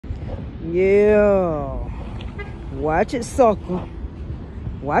Yeah. Watch it, sucker.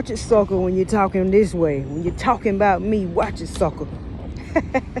 Watch it, sucker, when you're talking this way. When you're talking about me, watch it, sucker.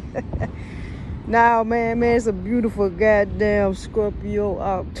 Now, man, it's a beautiful goddamn Scorpio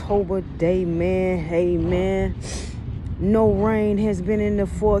October day, man. Hey, man. No rain has been in the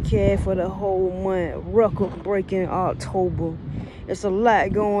forecast for the whole month. Record-breaking October. It's a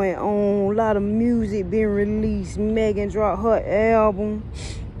lot going on. A lot of music being released. Megan dropped her album.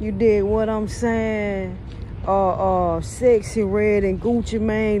 You dig what I'm saying? Sexy Red and Gucci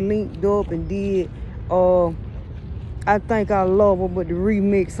Mane linked up and did I Think I Love Her, but the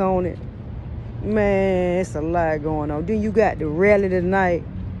remix on it. Man, it's a lot going on. Then you got the rally tonight.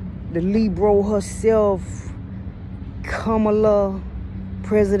 The Libra herself, Kamala,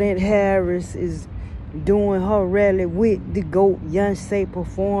 President Harris, is doing her rally with the GOAT, Beyonce,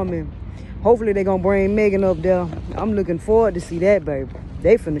 performing. Hopefully they're gonna bring Megan up there. I'm looking forward to see that, baby.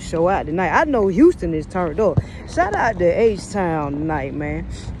 They finna show out tonight. I know Houston is turned up. Shout out to H-Town tonight, man.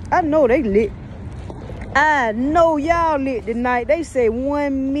 I know they lit. I know y'all lit tonight. They say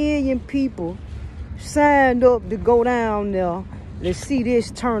 1 million people signed up to go down there to see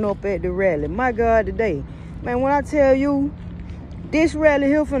this turn up at the rally. My God, today. Man, when I tell you, this rally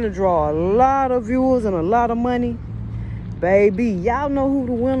here finna draw a lot of viewers and a lot of money. Baby, y'all know who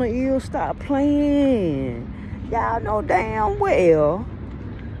the winner is. Stop playing. Y'all know damn well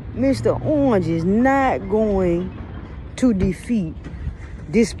Mr. Orange is not going to defeat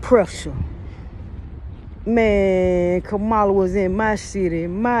this pressure. Man, Kamala was in my city,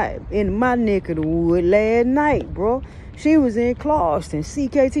 in my neck of the wood last night, bro. She was in Clarkston.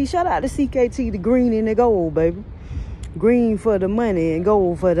 CKT, shout out to CKT, the green and the gold, baby. Green for the money and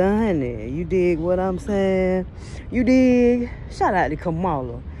gold for the honey. You dig what I'm saying? You dig? Shout out to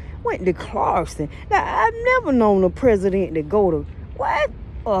Kamala. Went to Clarkston. Now, I've never known a president to go to, what?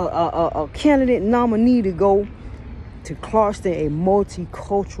 A candidate nominee to go to Clarkston, a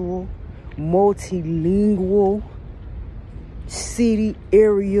multicultural, multilingual city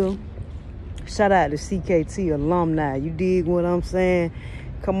area. Shout out to CKT alumni. You dig what I'm saying?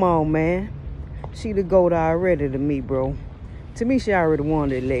 Come on, man. She the GOAT already to me, bro. To me, she already won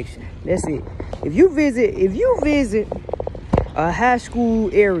the election. That's it. If you visit a high school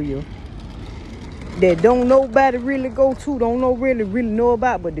area that don't nobody really go to, don't know really know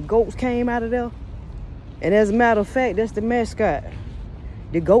about, but the GOATs came out of there. And as a matter of fact, that's the mascot.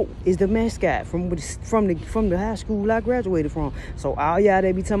 The GOAT is the mascot from the high school I graduated from. So all y'all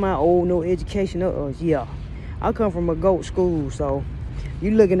that be talking about, oh, no education of us, yeah. I come from a GOAT school, so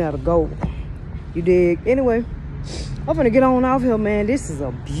you looking at a GOAT. You dig? Anyway, I'm finna get on off here, man. This is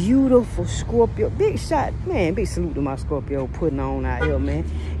a beautiful Scorpio. Big shot, man. Big salute to my Scorpio putting on out here, man.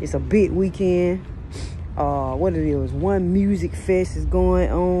 It's a big weekend. What it is, one music fest is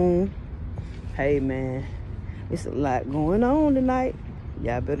going on. Hey, man, it's a lot going on tonight.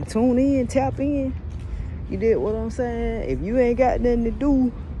 Y'all better tune in, tap in. You did what I'm saying? If you ain't got nothing to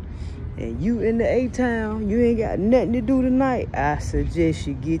do and you in the A-Town, you ain't got nothing to do tonight, I suggest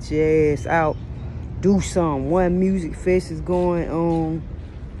you get your ass out. Do something. One music fest is going on.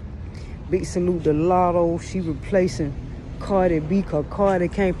 Big salute to Lotto. She replacing Cardi B because Cardi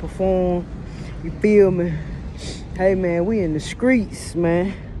can't perform. You feel me? Hey, man, we in the streets,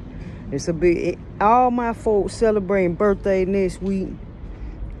 man. It's a big... all my folks celebrating birthday next week.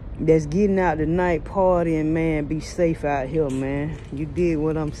 That's getting out tonight partying, man. Be safe out here, man. You dig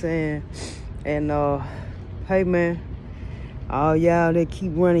what I'm saying? And, hey, man. All y'all that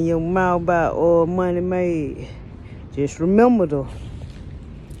keep running your mouth about money made, just remember to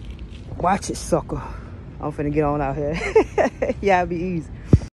watch it, sucker. I'm finna get on out here. Y'all be easy.